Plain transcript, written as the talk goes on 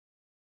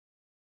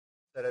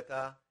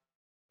سەرەتا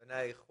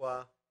بەناوی خوا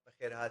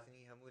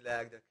بەخێرهاتنی هەموو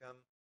لایەک دەکەم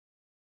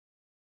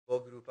بۆ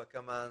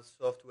گروپەکەمان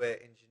سۆفتوێر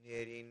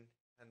ئینجینێرین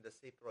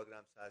هەندسەی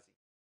پڕۆگرامسازی.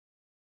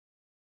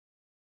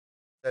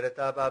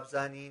 سەرەتا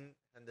بابزانین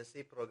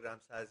هەندسەی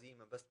پڕۆگرامسازی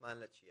مەبەستمان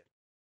لە چییە؟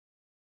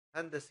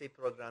 هەندسەی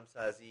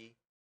پڕۆگرامسازی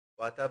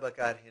واتە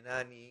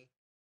بەکارهێنانی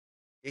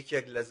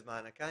یەکێک لە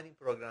زمانەکانی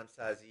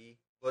پڕۆگرامسازی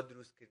بۆ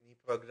دروستکردنی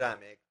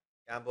پرۆگرامێک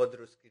یان بۆ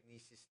دروستکردنی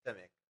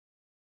سیستەمێک.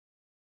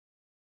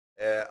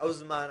 ئەو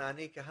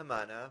زمانانەی کە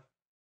هەمانە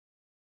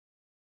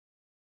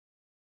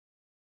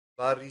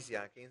با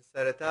ڕیزیانکەین.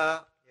 سەرەتا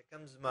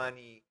یەکەم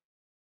زمانی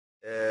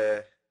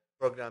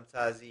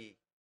پرۆگرامسازی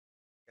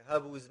کە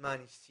هەبوو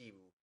زمانی سی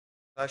بوو،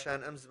 پاشان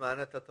ئەم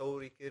زمانە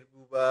تەتەوری کرد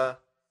بوو بە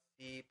C++،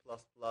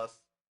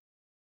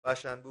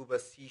 پاشان بوو بە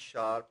C#،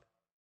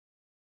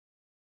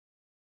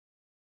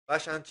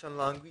 پاشان چەند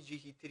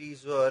لانگویجێکی تری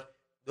زۆر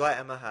دوای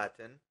ئەمە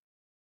هاتن.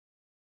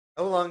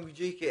 ئەو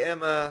لانگویجەی کە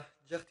ئێمە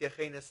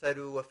جەختێخەینە سەر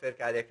و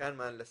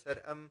وەفێرکاریەکانمان لەسەر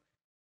ئەم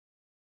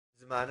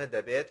زمانە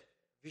دەبێت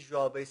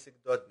ڤیژوال بیسک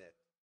دۆت نێت.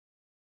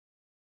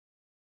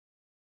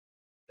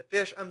 لە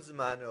پێش ئەم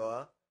زمانەوە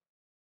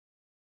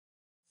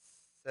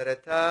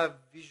سەرەتا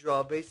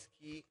ڤیژوال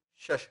بیسکی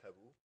 6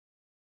 هەبوو،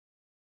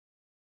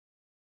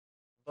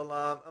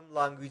 بەڵام ئەم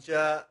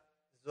لانگویجە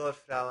زۆر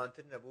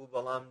فراوانتر نەبوو،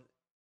 بەڵام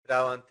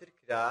فراوانتر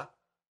کرا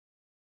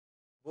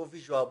بۆ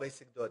ڤیژوال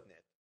بیسک دۆت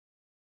نێت.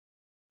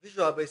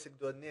 ڤیژوال بیسک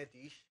دۆت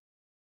نێتیش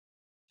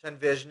چەند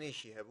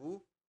ڤێژنێکی هەبوو.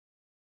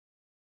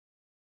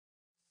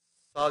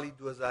 ساڵی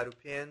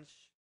 2005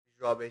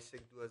 ڤیژوال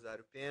بیسک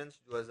 2005،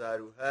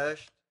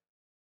 2008،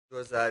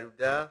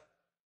 2010،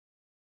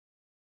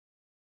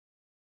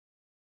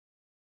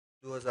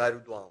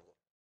 2012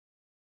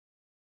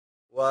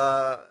 و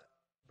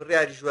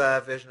بڕیاری ژوایە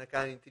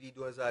ڤێژنەکانی تری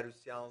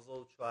 2013 و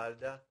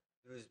 2014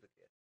 دروست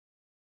بکرێت.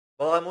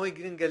 بەڵام ئەوەی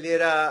گرنگە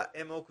لێرە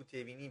ئێمە وەکو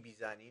تێبینی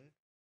بیزانین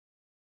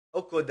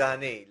ئەو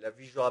کۆدانەی لە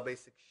ڤیژوال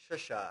بیسک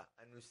 6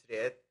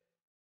 ئەنووسرێت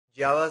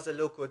جیاوازە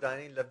لەو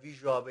کۆدانەی لە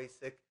ڤیژوال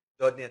بیسک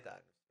دۆت نێت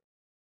ئەنووسرێت.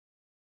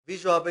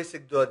 ڤیژوال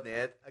بیسک دۆت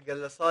نێت ئەگەر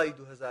لە ساڵی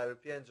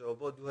 2005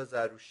 بۆ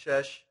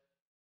 2006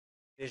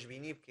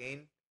 پێشبینی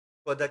بکەین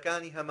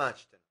کۆدەکانی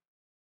هەماچتن،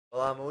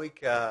 بەڵام ئەوەی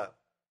کە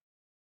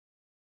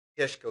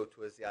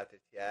پێشکەوتووە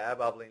زیاترتیایە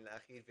با بڵین لە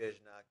ئەخیر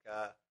ڤێژناکە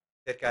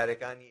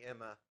فێرکارەکانی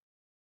ئێمە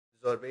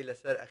زۆربەی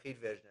لەسەر ئەخیر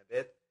ڤێژنە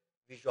بێت،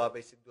 ڤیژوال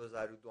بیسک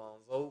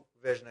 2012 و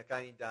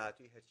ڤێژنەکانی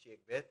داهاتووی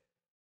هەرچیەک بێت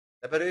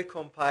لەبەرەوەی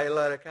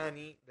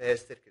کۆمپایلەرەکانی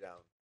بەهێزتر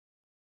کراون.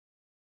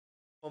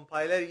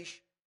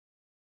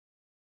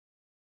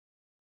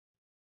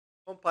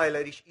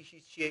 کۆمپایلەریش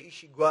ئیشی چییە؟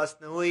 ئیشی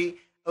گواستنەوەی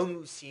ئەو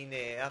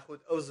نووسینەیە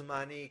یاخود ئەو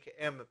زمانەیە کە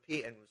ئێمە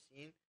پێی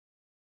ئەنووسین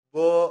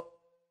بۆ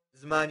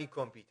زمانی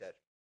کۆمپیوتەر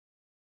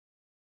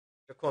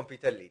کە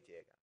کۆمپیوتەر لی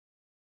تێگا.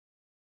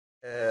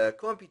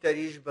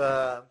 کۆمپیوتەریش بە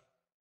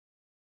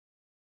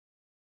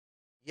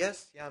یەس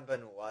یان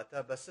بەنوواتە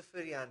بە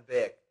سفر یان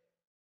بەیەک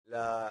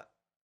لە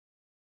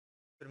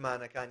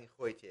فرمانەکانی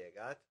خۆی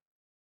تێگات.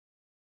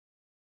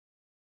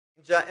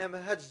 اینجا ئێمە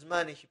هەر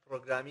زمانێکی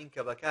پرۆگرامین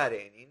کە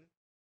بەکارێنین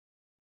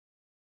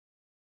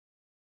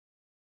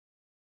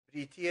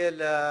بریتیە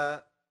لە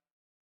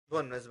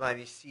بۆن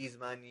زمانی سی،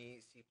 زمانی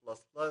C++،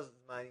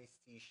 زمانی C#،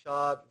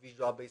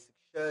 ڤیژوال بیسک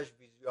 6،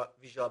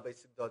 ڤیژوال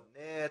بیسک دۆت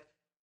نێت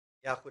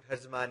یاخود هەر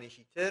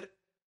زمانێکی تر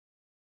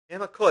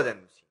ئێمە کۆد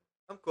دەنووسین.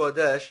 ئەم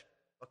کۆدەش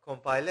بە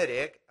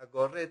کۆمپایلەرێک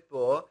ئەگۆڕێت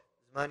بۆ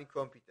زمانی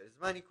کۆمپیوتەر.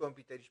 زمانی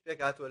کۆمپیوتەریش پێک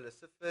هاتووە لە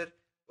سفر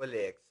و لە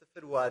یەک.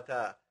 سفر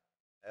واتە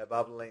با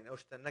بڵێن ئەو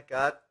شتە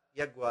نەکات،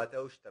 یەک واتە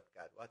ئەو شتە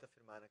بکات، واتە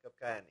فرمانەکە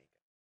بکایان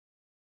نەیکات.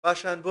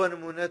 پاشان بۆ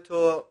نمونە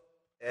تۆ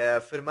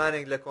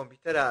فرمانێک لە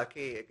کۆمپیوتەرە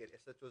ئەکەی، ئەگەر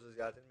ئێستا تۆ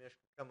زیاتر مێشک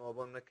بکەمەوە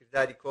بۆ منە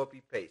کردداری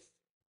کۆپی پیست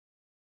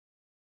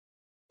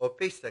بۆ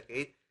پیست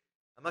دەکەیت.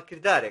 ئەمە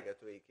کردارێکە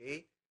تۆیکەی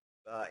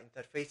بە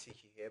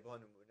ئینتەرفەیسێکی هەیە، بۆ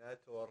نمونە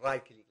تۆ ڕای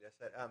کلیک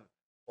لەسەر ئەم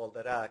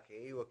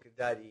فۆڵدەراکەی وە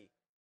کردداری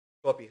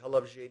کۆپی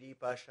هەڵەبژێری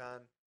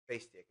پاشان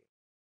پیستێکەی.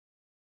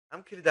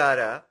 ئەم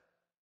کردارە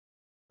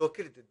تۆ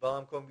کردت،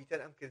 بەڵام کۆمپیوتەر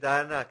ئەم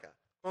کردارە ناکات.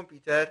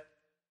 کۆمپیوتەر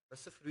بە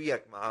سفر و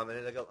یەک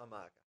معاملە لەگەڵ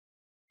ئەماکە.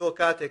 تۆ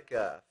کاتێک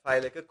کە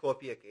فایلەکە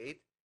کۆپیەکەیت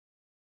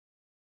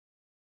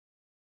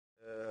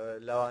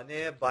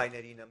لەوانەیە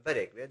باینەری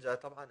نەمبەرێک بێت، جا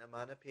تەبعاً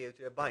ئەمانە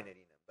پێوترێ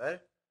باینەری نەمبەر،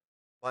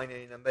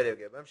 باینەری نەمبەرێک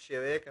بێت. بەم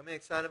شێوەیە کەمە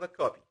یەکسانە بە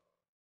کۆپی،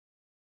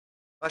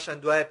 پاشان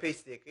دوایە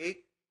پیستێکەیت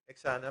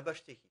یەکسانە بە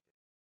شتێکی تر.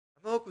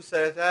 ئەمە وەکو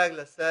سەرەتایەک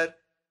لەسەر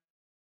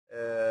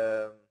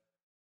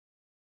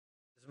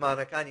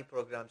زمانەکانی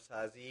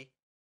پرۆگرامسازی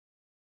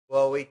بۆ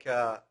ئەوەی کە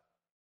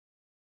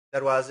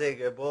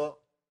دەواازەیەگە بۆ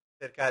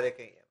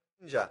فێرکارەکەی ئێمە.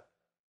 اینجا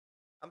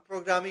ئەم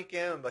پرۆگرامی کە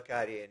ئێمە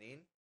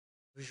بەکارێنین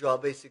ڤیژوال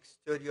بیسک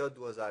ستۆدیۆ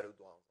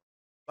 2012.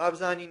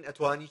 بابزانین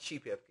ئەتوانی چی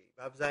پێ بکەیت،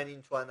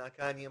 بابزانین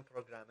تواناکانی ئەم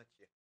پرۆگرامە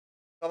چیە.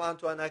 تەڵان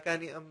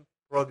تواناکانی ئەم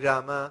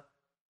پرۆگرامە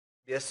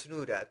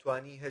بێسنوورە،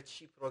 ئەتوانی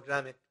هەرچی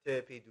پرۆگرامێک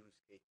پێی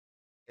دروستکەیت.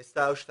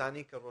 ئێستا ئەو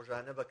شتانەی کە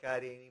ڕۆژانە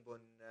بەکارێنی بۆ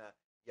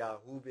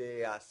یاهوو بێ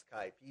یا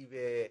سکایپی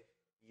بێ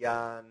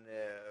یان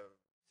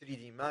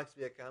 3D ماکس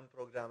بێ کە ئەم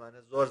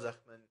پرۆگرامانە زۆر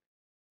زەخمن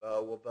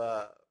و بە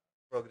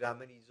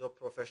پرۆگرامەری زۆر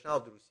پرۆفێشناڵ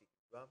دروستی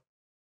کردووە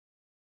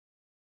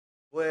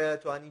بۆیە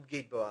توانی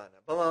بگەیت بەوانە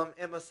بەڵام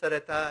ئێمە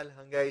سەرەتا لە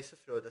هەنگاوی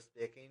سفرەوە دەست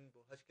پێکەین بۆ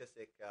هەچ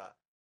کەسێک کە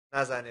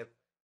نازانێت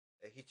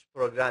هیچ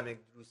پرۆگرامێک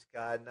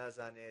دروستکار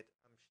نازانێت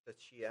ئەم شتە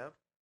چییە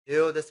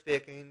لێەوە دەست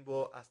پێکەین بۆ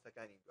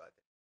ئاستەکانی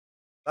دواتر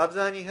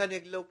بابزانی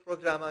هەنێک لەو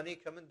پرۆگرامانەی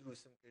کە من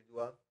دروستم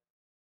کردووە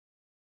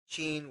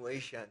چین و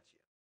ئیشیان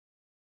چییە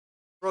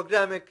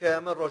پرۆگرامێک کە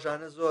ئەمە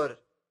ڕۆژانە زۆر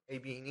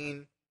ئەیبینین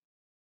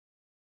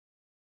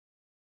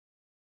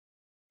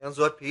یان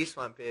زۆر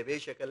پێویستمان پێبێ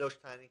یەکێکە لەو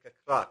شتانی کە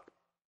کراک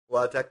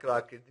واتە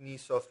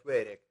کراکردنی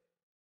سۆفتوێرێک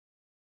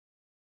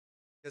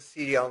کە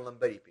سیریال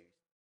نمبەری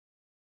پێویست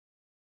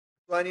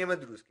توانی ئەمە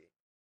دروستکەیت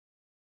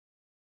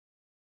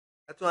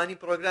ئەتوانی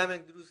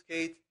پرۆگرامێک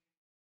دروستکەیت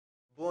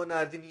بۆ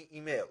ناردنی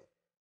ئیمێل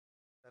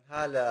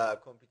تەنها لە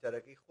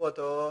کۆمپیوتەرەکەی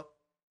خۆتەوە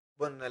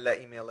بۆن لە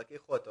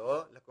ئیمێلەکەی خۆتەوە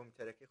لە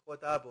کۆمپیوتەرەکەی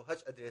خۆتا بۆ هەچ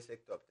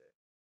ئەدرێسێک تۆ بدەێت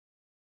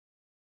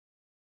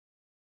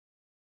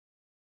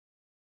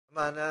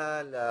ئەمانە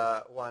لە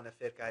وانە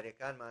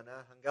فێرکاریەکانمانە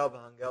هەنگاو بە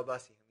هەنگاو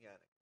باسی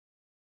هەمیانە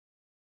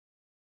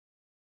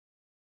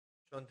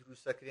چۆن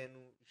دروستەکرێن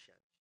و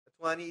ئیشان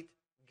ئەتوانیت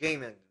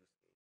گەیمێک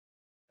دروستکەیت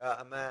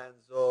ئەمان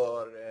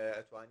زۆر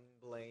ئەتوانین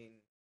بڵین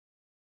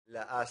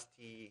لە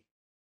ئاستی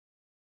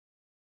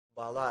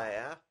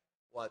باڵایە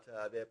واتە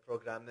بێ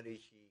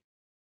پرۆگرامەرێکی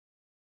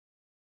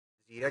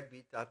زیرەک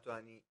بیت تا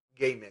بتوانی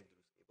گەیمێک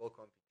دروستکەیت بۆ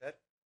کۆمپیوتەر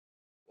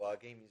و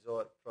گەیمی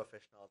زۆر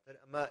پرۆفێشناڵتر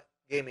ئەمە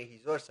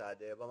گەیمێکی زۆر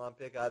سادەیە بەڵام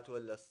پێک هاتووە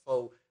لە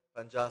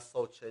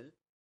 150-140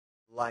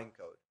 لاین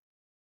کەوت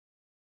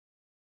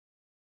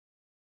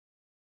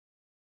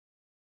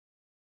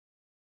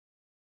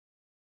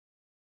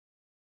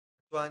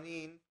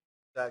توانین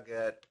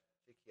داگەر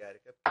شتێکی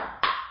یاریەکە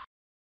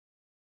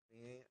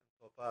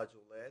تۆپا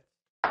جوڵێت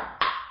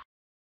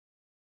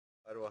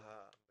هەروەها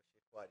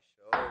بەشی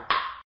خواریشەوە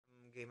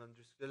گەیمەم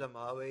دروستکرد لە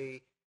ماوەی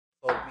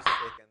 20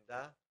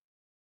 سێکەندا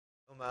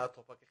ئەمە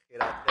تۆپەکە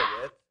خێراترە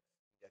بێت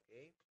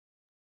دەکەی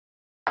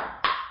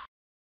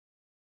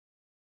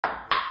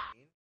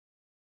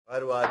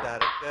هەروەها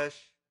دارەکەش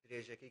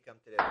درێژەکەی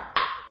کەمترە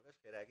بێت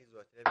خێراکی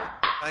زۆرترە بێت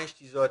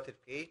پانشتی زۆرتر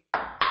بکەیت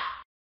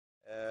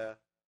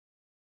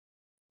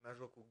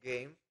مەژۆک و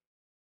گەیم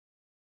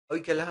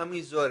ئەوی کە لە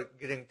هەمووی زۆر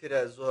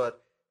گرنگترە زۆر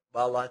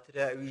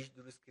باڵاترە ئەویش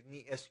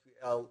دروستکردنی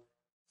SQL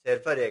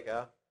سێرڤەرێکە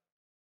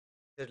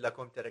تر لە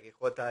کۆمپیوتەرەکەی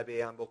خۆتا بێ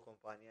یان بۆ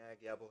کۆمپانیایەک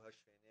یا بۆ هەر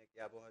شوێنێک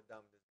یا بۆ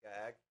هەردام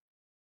دەستگایەک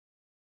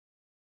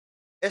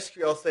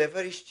SQL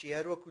سێرڤەریش چیە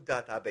وەکو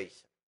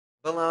داتابەیسە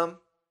بەڵام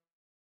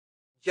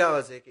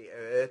جیاوازێکی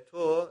ئەوێ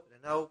تۆ لە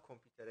ناو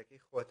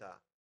کۆمپیوتەرەکەی خۆتا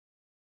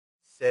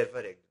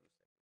سێرڤەرێک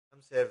دروست ئەم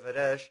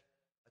سێرڤەرەش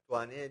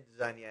ئەتوانێت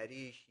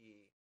زانیاریشی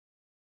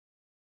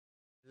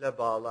لە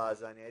باڵا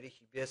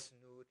زانیاریکی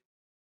بێسنوور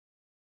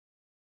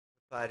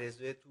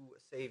پارێزوێت و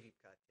سەیڤی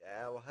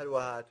بکاتیایە و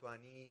هەروەها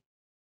ئەتوانی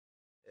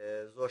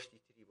زۆشتی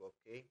تری بۆ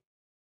بکەیت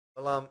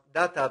بەڵام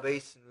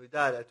داتابەیس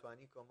سنووردار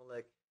ئەتوانی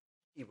کۆمەڵێک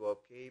تی بۆ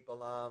بکەیت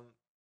بەڵام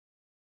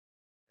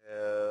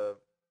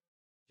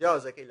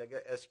جیاوازەکەی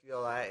لەگەڵ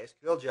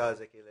SQL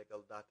جیاوازەکەی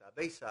لەگەڵ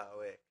داتابەیسا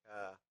ئەوەیە کە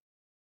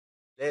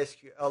لە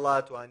SQL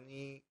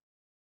ئەتوانی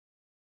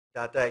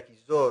داتایەکی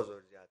زۆر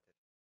زیاتر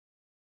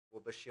و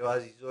بە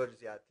شێوازی زۆر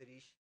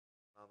زیاتریش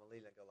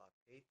مامەڵەی لەگەڵا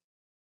بکەیت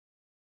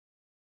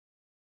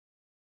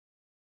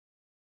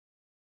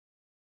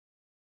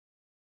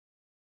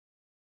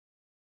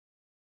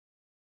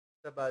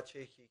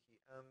باچێکێکی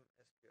ئەم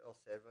SQL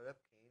سێرڤەرە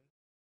بکەین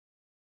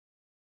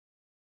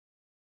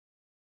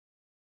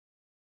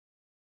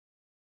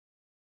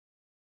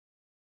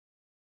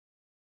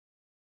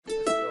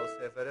SQL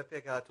سێرڤەرە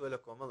پێک هاتووە لە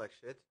کۆمەڵێک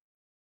شت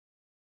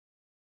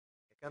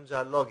یەکەم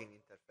جار لۆگین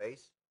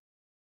ئینتەرفەیس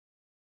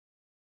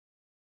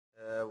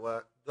و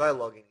دوای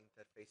لۆگین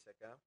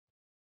ئینتەرفەیسەکە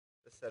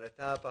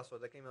بەسەرەتا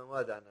پاسوۆردەکەی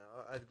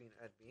مەواداناوە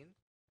ئەدبین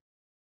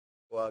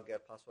و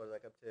ئەگەر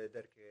پاسوۆردەکەت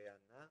دەرکەوێ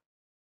یان نا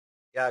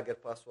یا ئەگەر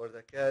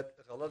پاسوۆردەکەت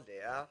غەڵەت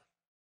لێیە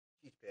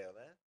چیت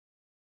پێڵێ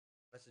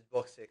مەسج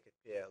بۆکسێکت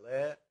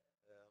پێڵێ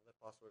لە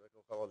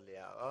پاسوۆردەکە غەڵەت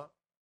لێیاوە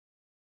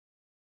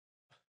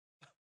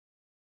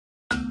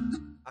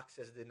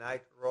access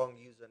denied wrong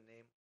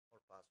username or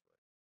password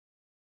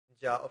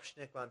جا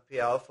ئۆپشنێکمان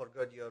پێیاوە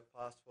forgot your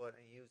password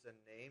and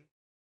username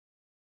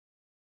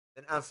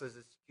then answers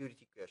the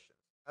security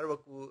questions هەر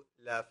وەکو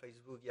لە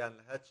فەیسبوک یان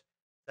لە هەچ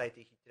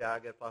سایتێکی ترا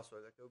ئەگەر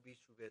پاسوۆردەکە و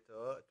بیچوو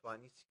بێتەوە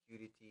ئەتوانی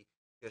سکیوریتی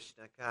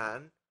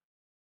کوێشنەکان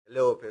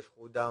لەوە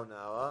پێشخۆ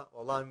داوناوە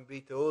وەڵامی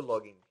بیتەوە و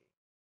لۆگین بکەیت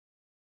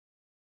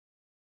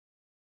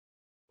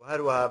و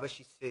هەروەها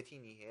بەشی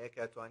سێتینی هەیە کە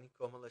ئەتوانی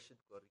کۆمەڵە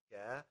شت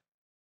گۆڕیکە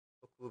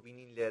وەکو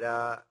بینین لێرە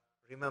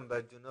remember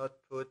do not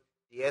put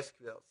the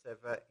SQL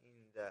server in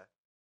the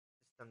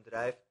system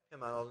drive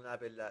پێمانەڵ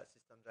نابێت لە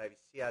system drive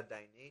سیا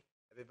داینەی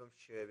ئەبێ بەم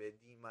شێوە بێت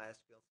دی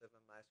MySQL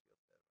server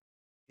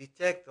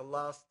detect the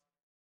last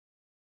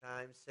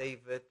time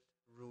saved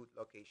root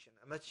location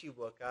ئەمە چی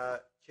بووەکە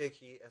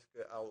چێکی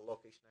SQL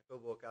locationەکە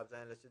بۆ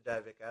کابزانین لە چ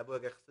درایڤێکە بۆ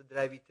ئەگەر خستە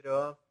درایڤی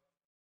ترەوە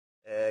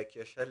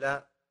کێشە لە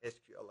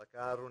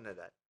SQLەکە ڕوو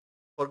نەدات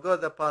forgot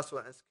the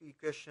password and security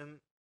question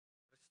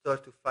restore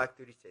to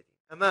factory setting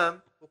ئەمە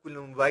وەکو لە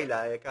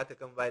مۆبایلایە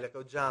کاتێکە مۆبایلەکە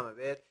و جامە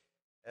بێت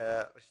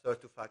restore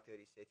to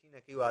factory setting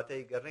ئەەکەی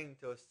واتای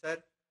گەڕێنیتەوە سەر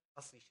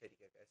ئەسڵی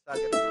شەریکەکە ئێستا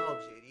گەر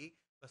هەڵبژێری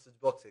مەسج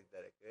بۆکسێک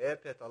دەرەکەوێت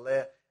پێتەڵێ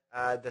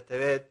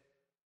دەتەوێت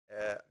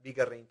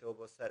بیگەڕێنیتەوە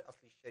بۆ سەر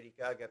ئەسڵی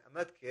شەریکە ئەگەر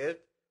ئەمەت کرد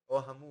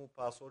ئەوە هەموو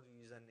پاسۆرد و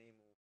یوزەرنەیم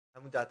و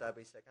هەموو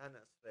داتابیسەکان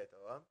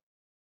ئەسڕێتەوە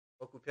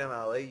وەکو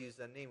پێماڵەی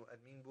یوزەرنەیم و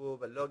ئەدمین بوو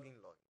بە لۆگین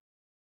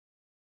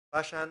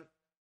پاشان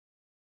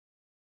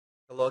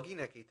کە لۆگین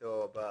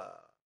ئەەکەیتەوە بە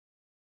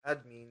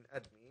ئەدمین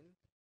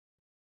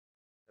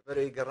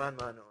لەبەرەوەی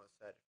گەڕانمانەوە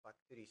سەر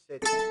فاکتوری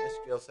سێتی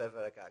SQL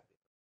سێڤەرەکە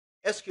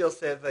SQL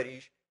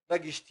سێڤەریش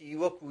بەگشتی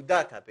وەکو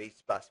داتابیس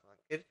باسمان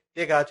کرد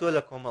پێکهاتووە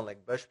لە کۆمەڵێک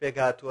بەش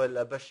پێکهاتووە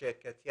لە بەشێک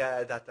کە تایە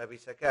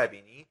داتابیسەکە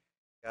بینی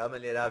کە ئەمە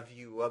لێرا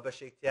ڤیووە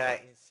بەشێک تایە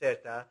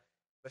ئینسێرتە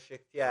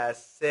بەشێک تایە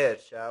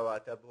سێرچە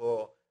واتە بۆ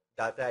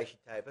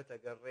داتایشی تایبەتە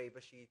گەڕێی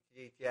بەشی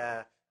تریتیا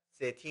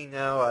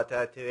سێتینە واتە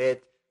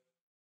دەتەوێت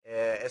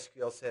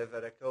SQL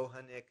سێڤەرەکە و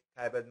هەنێک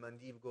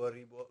تایبەتمەندی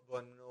بگۆڕی بۆ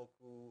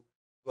نۆکو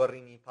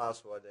گۆڕینی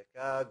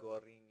پاسوەردەکە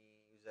گۆڕینی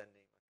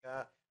یوزەرنەیمەکە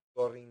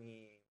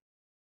گۆڕینی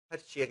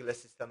هەرچیەک لە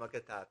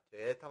سیستەمەکە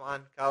تابێت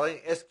تەمان کاڵین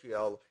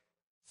SQL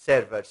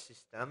سێڤەر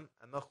سیستەم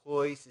ئەمە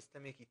خۆی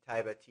سیستەمێکی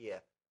تایبەتیە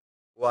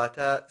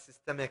واتە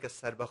سیستەمێکە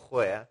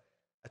سەربەخۆیە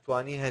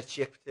ئەتوانی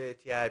هەرچیەک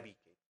بتەوێت یا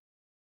بیکەیت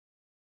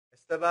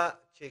ئێستا بە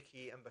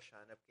چێکی ئەم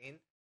بەشانە بکەین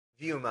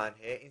ڤیومان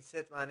هەیە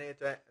ئینسێرتمان هەیە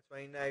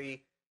ئەتوانین ناوی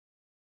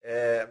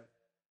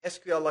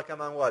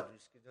SQL-ەکەمان وا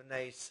دروست کردو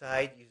ناوی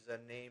سایت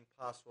یوزەرنەیم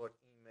پاسوەرد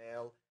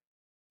ئیمەیل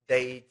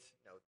دەیت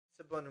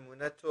بۆ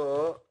نمونە تۆ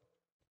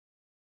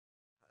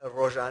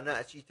ڕۆژانە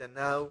ئەچیتە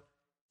ناو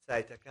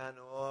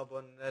سایتەکانەوە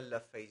بۆن لە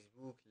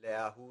فەیسبوک لە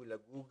یاهوو لە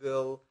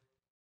گوگڵ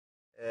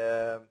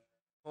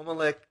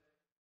کۆمەڵێک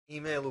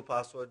ئیمەیل و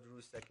پاسوەرد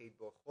دروست دەکەیت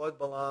بۆ خۆت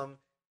بەڵام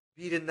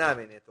بیرت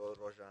نامێنێتەوە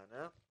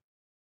ڕۆژانە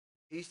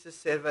هیچ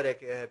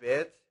سێڤەرێکە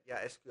هەبێت یا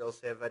SQL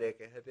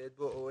سێڤەرێکە هەبێت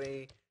بۆ ئەوەی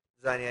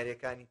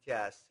زانیاریەکانی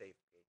تیا سەیف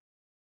بکەیت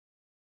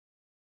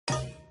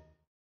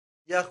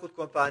یاخود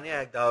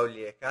کۆمپانیایەک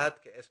داولێکات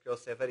کە SQL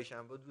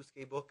سێڤەریشان بۆ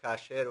دروستکەی بۆ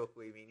کاشێر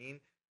وەکوی بینین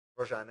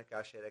ڕۆژانە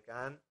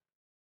کاشێرەکان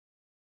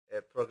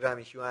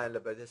پرۆگرامیشی وایە لە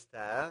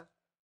بەدەستایە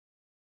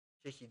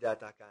چێکی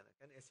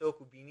داتاکانەکەن ئێستا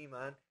وەکو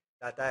بینیمان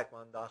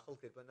داتایەکمان داخڵ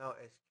کرد بە ناو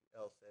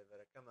SQL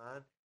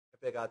سێڤەرەکەمان کە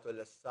پێکهاتووە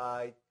لە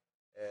سایت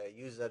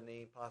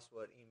یوزەرنەیم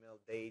پاسوەرد ئیمەیل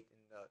دەیت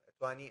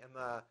ئەتوانی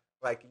ئەمە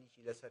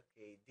ڕایکلیکی لەسەر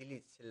بکەیت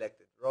دیلیت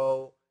سلکتد ڕۆ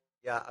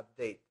یا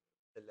ئەپدەیت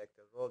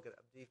سلکتد ڕۆ گەر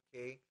ئەپدەیت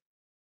بکەیت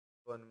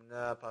بۆ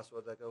نمونە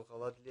پاسوەردەکە و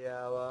غەڵەت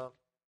لێیاوە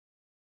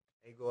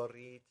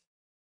ئەیگۆڕیت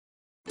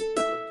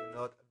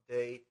نۆت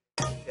ئەپدەیت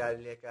دیار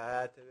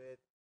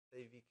لێکایاتەوێت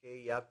سەیڤیکەی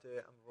یا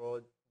بتەوێت ئەمڕۆ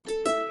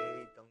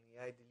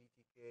دڵنیای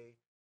دلیتیکەی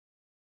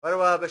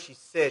بەروە بەشی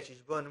سێچیش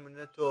بۆ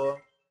نمونە تۆ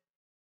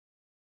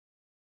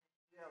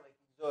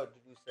زۆر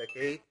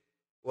دروستەکەیت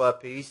و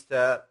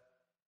پێویستە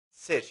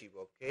سێرچی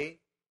بۆ بکەیت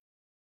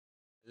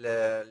لە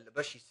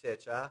بەشی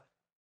سێچە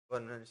بۆ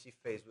نووسی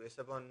فەیسبوک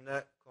ئێستا بۆ نە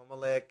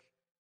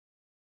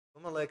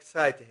کۆمەڵێک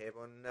سایت هەیە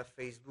بۆ نە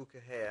فەیسبوک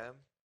هەیە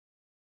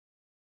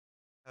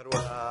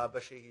هەروەها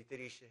بەشێکی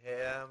تریش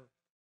هەیە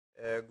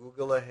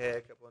گوگڵە هەیە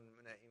کە بۆ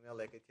نمونە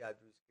ئیمەیلێکت یا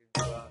دروست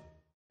کردووە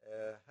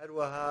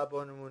هەروەها بۆ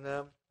نمونە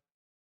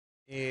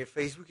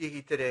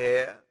فەیسبوکێکی تر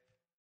هەیە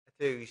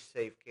ئەتەویش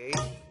سەیڤ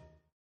بکەیت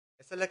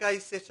ئێستا لە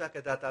کاتی سێرچە کە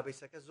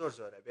داتابیسەکە زۆر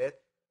زۆرە بێت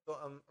تۆ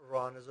ئەم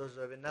ڕوانە زۆر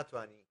بێت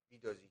ناتوانانی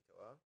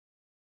بیدۆزیتەوە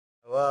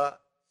ئەوە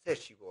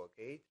سێرچی بۆ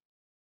بکەیت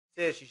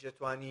سێرچیش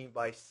دەتوانی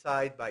بای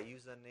سایت بای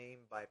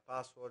یوزەرنەیم بای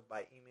پاسوەرد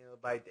بای ئیمەیل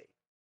بای دەیت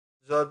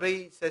زۆربەی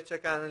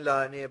سێرچەکانن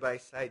لەوانەیە بای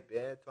سایت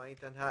بێت توانی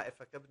تەنها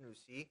ئەفەکە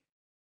بنووسی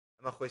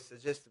ئەمە خۆی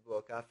سەجست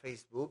بووەکە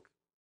فەیسبوک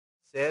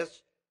سێرچ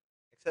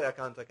ئەکسەر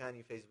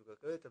ئەکاونتەکانی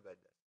فەیسبوکەکەوێتە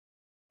بەردەست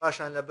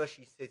پاشان لە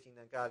بەشی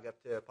سێتینەکە ئەگەر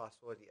بتەوێت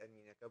پاسوەردی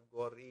ئەدمینەکە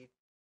بگۆڕیت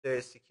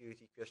تەوێت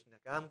سکیوریتی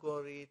کوێشنەکان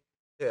بگۆڕیت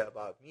تەوێت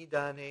ئەباومی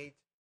دانیت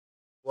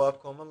و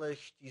کۆمەڵی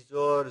شتی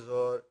زۆر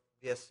زۆر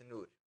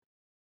بێسنوور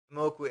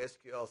ئەمە وەکو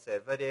SQL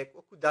سێڤەرێک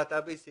وەکو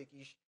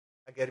داتابیسێکیش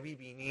ئەگەر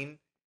بیبینین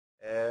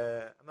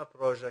ئەمە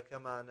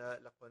پرۆژەکەمانە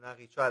لە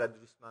قۆناغی چوارە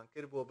دروستمان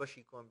کرد بۆ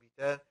بەشی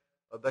کۆمپیوتەر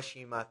و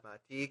بەشی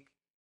ماتماتیک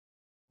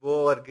بۆ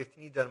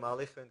وەرگرتنی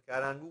دەرماڵی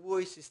خوێندکاران بوو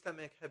بۆی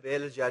سیستەمێک هەبێ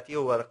لە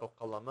جیاتی وەرەقە و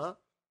قەڵەمە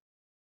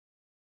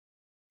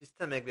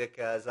سیستەمێک بێت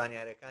کە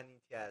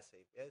زانیاریەکانی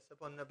تیاسەی بێ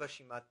سەپۆن نە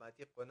بەشی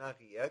ماتماتیک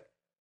قۆناغی یەک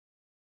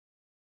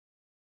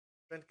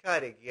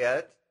خوێندکارێک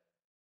گێت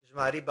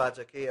ژماری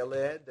باجەکەی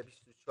ئەڵێ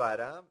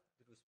 24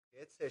 دروست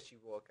بکێت سێرچی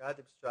بۆکە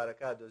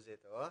 24ەکە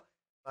دۆزێتەوە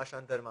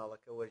پاشان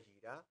دەرماڵەکە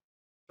وەرگیرە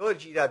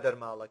وەرگیرا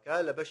دەرماڵەکە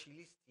لە بەشی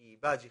لیستی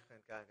باجی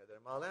خوێندکارەکە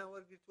دەرماڵیان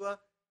وەرگرتووە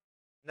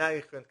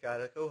ناوی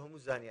خوێندکارەکە و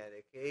هەموو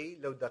زانیارەکەی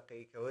لەو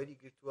دەقەیەکەوەری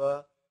گرتووە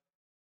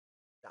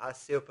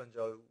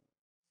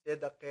 3:53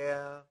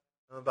 دقەیە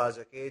ئەمە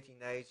باجەکەیەتی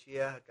ناوی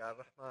چییە هەکار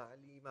ڕەحمە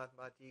عەلی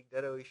ماتماتیک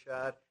دەرەوەی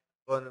شار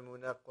بۆ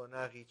نمونە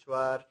قۆناغی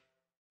چوار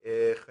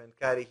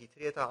خوێندکارێکی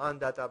ترێتە ئان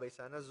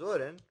داتابیسانە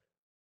زۆرن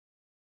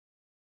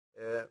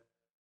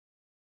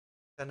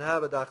تەنها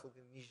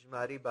بەداخڵکردنی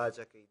ژماری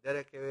باجەکەی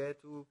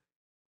دەرەکەوێت و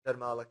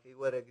دەرماڵەکەی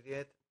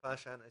وەرەگرێت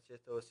پاشان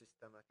ئەچێتەوە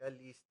سیستەمەکە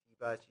لیستی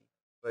باجی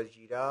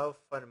وەرگیرا و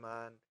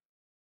فەرمان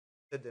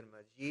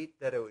دەرمەجید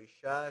دەرەوەی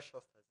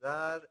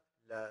 6,000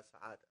 لە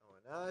سەعات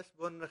ئەوەناس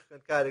بۆ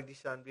خوێندکارێک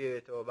دیسان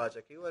بێوێتەوە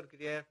باجەکەی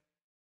وەرگێ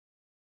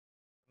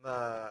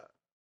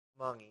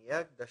مانگی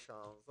 1 دە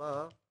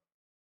 16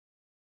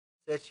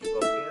 سێکی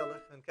بۆڵە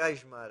خوێندکاری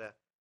ژمارە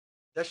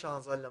دە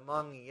 16 لە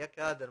مانگی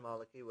 1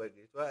 دەرماڵەکەی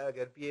وەرگیت وە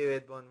ئەگەر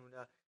بێوێت بۆ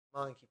نمونە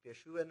مانگی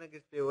پێشووە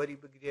نەگرت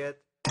پێوەری بگرێت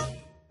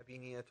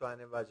بینی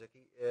ئەتوانێت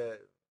باجەکەی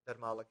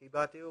دەرماڵەکەی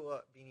باتێەوە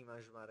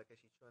بینیمان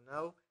ژمارەکەشی چۆن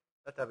ناو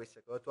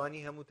داتابیسەکەەوە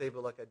توانی هەموو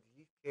تەیبڵەکە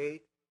دیلیت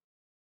بکەیت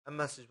ئەم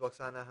مەسیج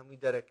بۆکسانە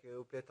هەمووی دەرەکەوێ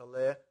و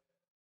پێتەڵێ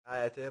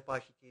ئاەتەیە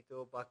پاشی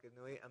کەیتەوە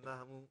پاکردنەوەی ئەمە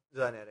هەموو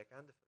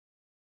زانیارەکان دەفرێت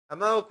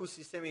ئەمە وەکو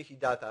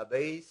سیستەمێکی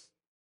داتابیس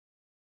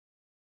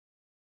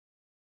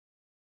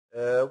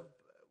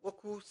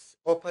وەکو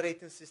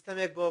ئۆپەرەیتن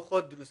سیستەمێک بۆ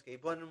خۆت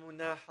دروستکەی بۆ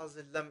نمونە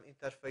حەزت لەم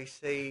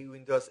ئینتەرفەیسەی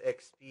ویندۆز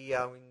XP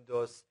یا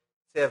ویندۆز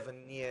 7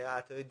 نییە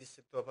ئاتەوێت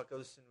دیسکتۆپەکە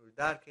و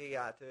سنووردارکەی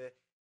ئاتەوێ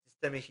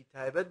سیستەمێکی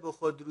تایبەت بۆ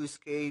خۆ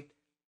دروستکەیت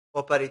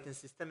ئۆپەرەیتن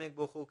سیستەمێک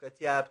بۆ خۆ کە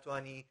تیا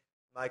بتوانی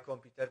مای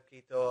کۆمپیوتەر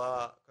بکەیتەوە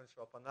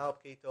کۆنترۆڵپەناو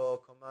بکەیتەوە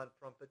کۆماند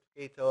پرۆمپت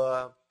بکەیتەوە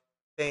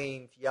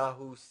پەینت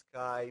یاهوو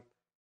سکایپ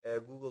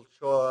گوگڵ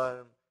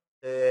چۆرم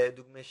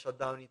دوگمەی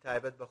شەتداونی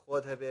تایبەت بە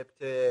خۆت هەبێت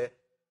بتێ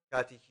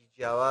کاتێکی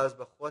جیاواز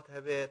بە خۆت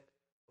هەبێت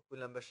وەکو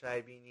لەم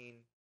بەشای بینین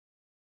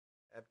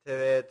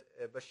بتەوێت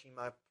بەشی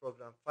مای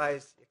پرۆگرام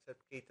فایلز یەکسەر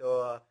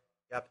بکەیتەوە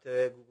یا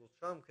بتەوێت گوگڵ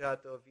چۆم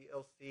بکاتەوە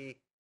VLC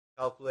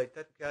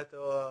کالکولیتەر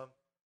بکاتەوە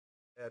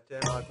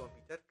بتەوێت مای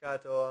کۆمپیوتەر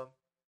بکاتەوە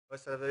بە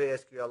سەرڤەری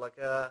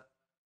SQLەکە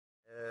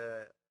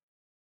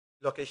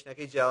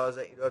لۆکیشنەکەی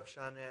جیاوازە ئیرۆر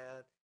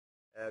پیشانێت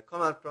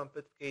کۆماند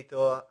پرۆمپت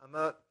بکەیتەوە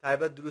ئەمە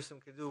تایبەت دروستم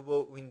کردو بۆ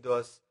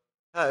ویندۆز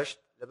 8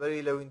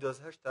 لەبەری لە ویندۆز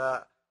 8 تا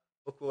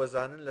وەکو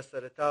وەزانن لە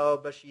سەرەتاوە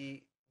بەشی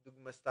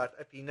دوگمە ستارت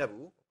ئەپی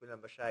نەبوو وەکو لەم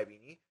بەشای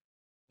بینی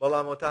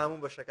بەڵام تا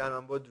هەموو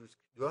بەشەکانمان بۆ دروست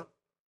کردووە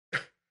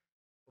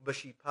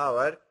بەشی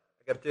پاوەر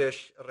ئەگەر پێش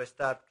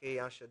ڕێستارت بکەی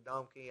یان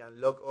شەتداون بکەی یان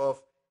لۆگ ئۆف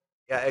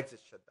یا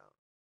ئەگزیت شەتداون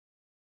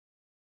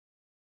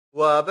و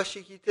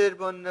بەشێکی تر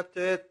بۆ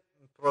نەبتێت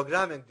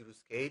پرۆگرامێک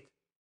دروستکەیت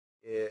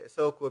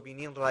ئێستا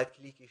بینین ڕایت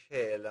کلیکیش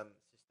هەیە لەم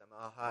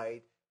سیستەما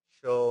هاید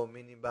شۆ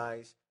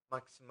مینیمایز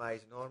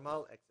ماکسیمایز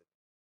نۆرمال ئەگزیت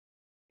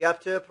یا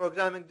بتێت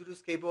پرۆگرامێک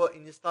دروستکەی بۆ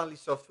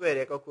ئینستاڵی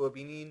سۆفتوێرێک وەکو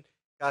بینین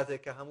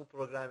کاتێک کە هەموو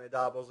پرۆگرامێ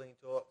دابەزین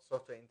تۆ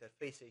سۆفتوێر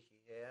ئینتەرفەیسێکی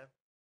هەیە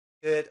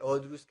کرد ئەوە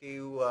دروستکەی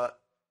وە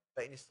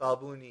بە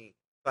ئینستاڵبوونی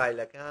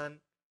فایلەکان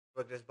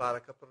پرۆگرێس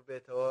بارەکە پڕ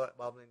بێتەوە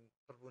با بڵێن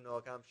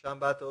پڕبوونەوەکان پیشان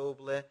باتەوە و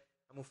بڵێ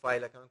هەموو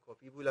فایلەکان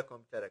کۆپی بوو لە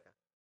کۆمپیوتەرەکە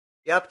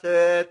یا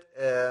بتەوێت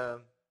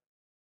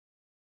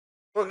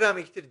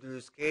پرۆگرامێکی تر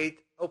دروستکەیت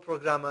ئەو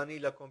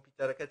پرۆگرامانی لە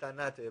کۆمپیوتەرەکەتان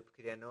ناتەوێت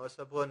بکرێنەوە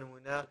سە بۆ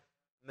نمونە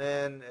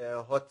من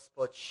هۆت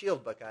سپۆت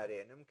شیلد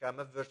بەکارێنم کە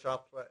ئەمە ڤیرچوال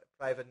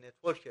پرایڤەت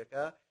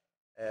نێتوۆرکێکە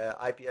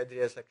IP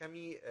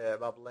ئەدرێسەکەمی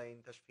با بڵێن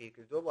تەشفیر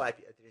کردووە بۆ IP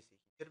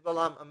ئەدرێسێکی تر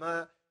بەڵام ئەمە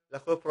لە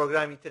خۆ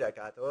پرۆگرامی تر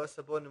ئەکاتەوە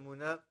سە بۆ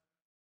نمونە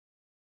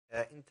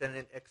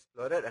ئینتەرنێت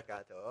ئەکسپلۆرەر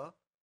ئەکاتەوە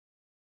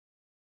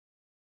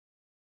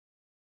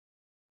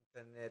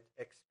ئینتەرنێت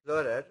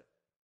ئەکسپلۆرەر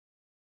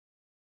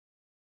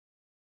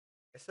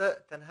ئێستا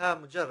تەنها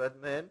مجرد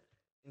من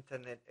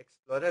ئینتەرنێت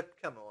ئەکسپلۆرەر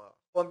بکەمەوە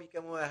خۆم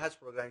بیکەمەوە هەچ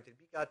پرۆگرامی تر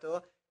بیکاتەوە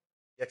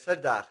یەکسەر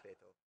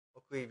داخرێتەوە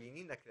وەکوی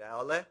بینی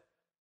نەکراوەڵێ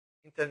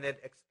Internet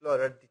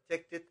Explorer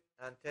detected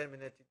and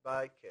terminated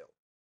by kill.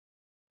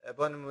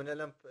 بۆ نمونە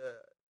لەم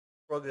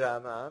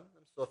پرۆگرامە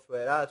ئەم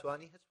سۆفتوێرە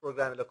ئەتوانی هیچ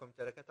پرۆگرامی لە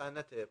کۆمپیوتەرەکەتان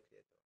نەتەوێت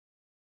بکرێتەوە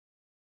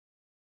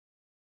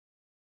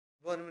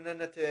بۆ نمونە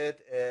نەتێت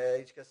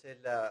هیچ کەسێک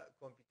لە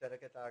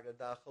کۆمپیوتەرەکەت ئاگە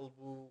داخل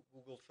بوو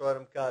گوگڵ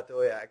شۆرم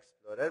بکاتەوە یا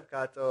ئەکسپلۆرەر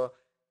بکاتەوە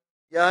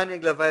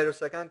یانێک لە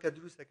ڤایرۆسەکان کە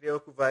دروست دەکرێت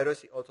وەکو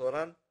ڤایرۆسی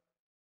ئۆتۆڕەن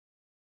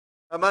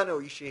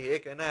ئەمانەوە ئیشی هەیە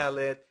کە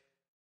نایڵێت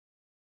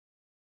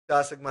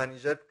تاسک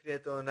مانیژەر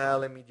بکرێتەوە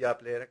نایڵێ میدیا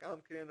پلێرەکان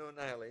بکرێنەوە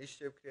نایڵێ هیچ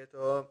شتێ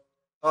بکرێتەوە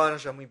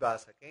ئەوانەش هەمووی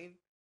باسەکەین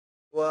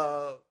و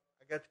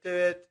ئەگەر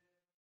بتەوێت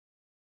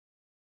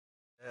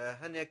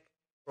هەنێک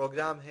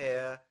پرۆگرام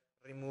هەیە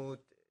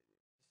ریموت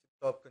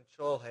دیسکتۆپ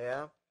کنترۆل هەیە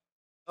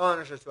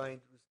ئەوانەش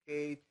دەتوانین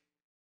دروستکەیت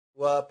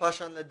و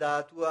پاشان لە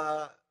داهاتووە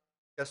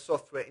کە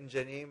سۆفتوێر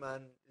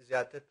ئینجینیرمان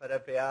زیاتر پەرە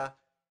پێیا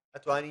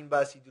ئەتوانین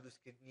باسی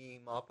دروستکردنی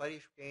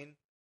ماڵپەریش بکەین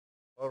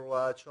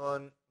وەڕوا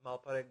چۆن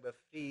ماڵپەرێک بە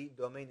فری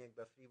دۆمینێک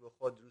بە فری بۆ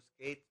خۆ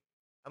دروستکەیت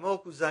ئەمە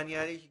وەکو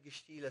زانیارێکی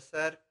گشتی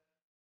لەسەر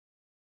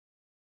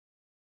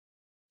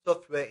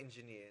سۆفتوێر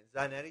ئینجینیر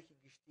زانیارێکی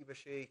گشتی بە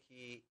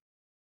شێوەیەکی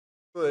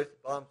کورت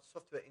بەڵام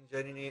سۆفتوێر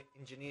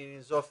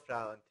ئینجینیرین زۆر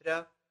فراوانترە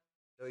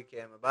لەوەی کە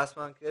ئێمە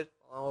باسمان کرد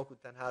بەڵام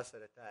وەکو تەنها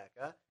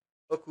سەرەتایەکە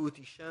وەکو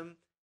وتیشم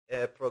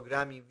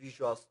پرۆگرامی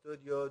ڤیژوال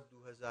ستودیۆ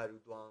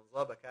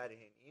 2012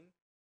 بەکارهێنین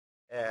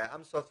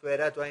ئەم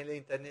سۆفتوێرە توانین لە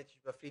ئینتەرنێتیش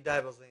بە فری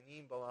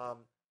دابەزێنین بەڵام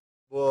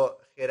بۆ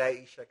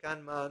خێرایی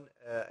ئیشەکانمان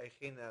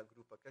ئەیخینە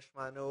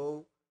گروپەکەشمانەوە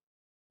و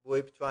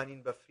بۆی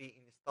بتوانین بە فری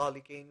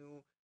ئینستاڵیکەین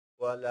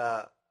و لە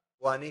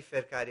وانەی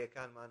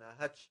فێرکاریەکانمانە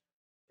هەچ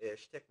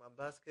شتێکمان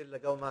باس کرد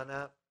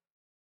لەگەڵمانە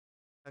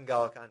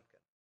هەنگاوەکان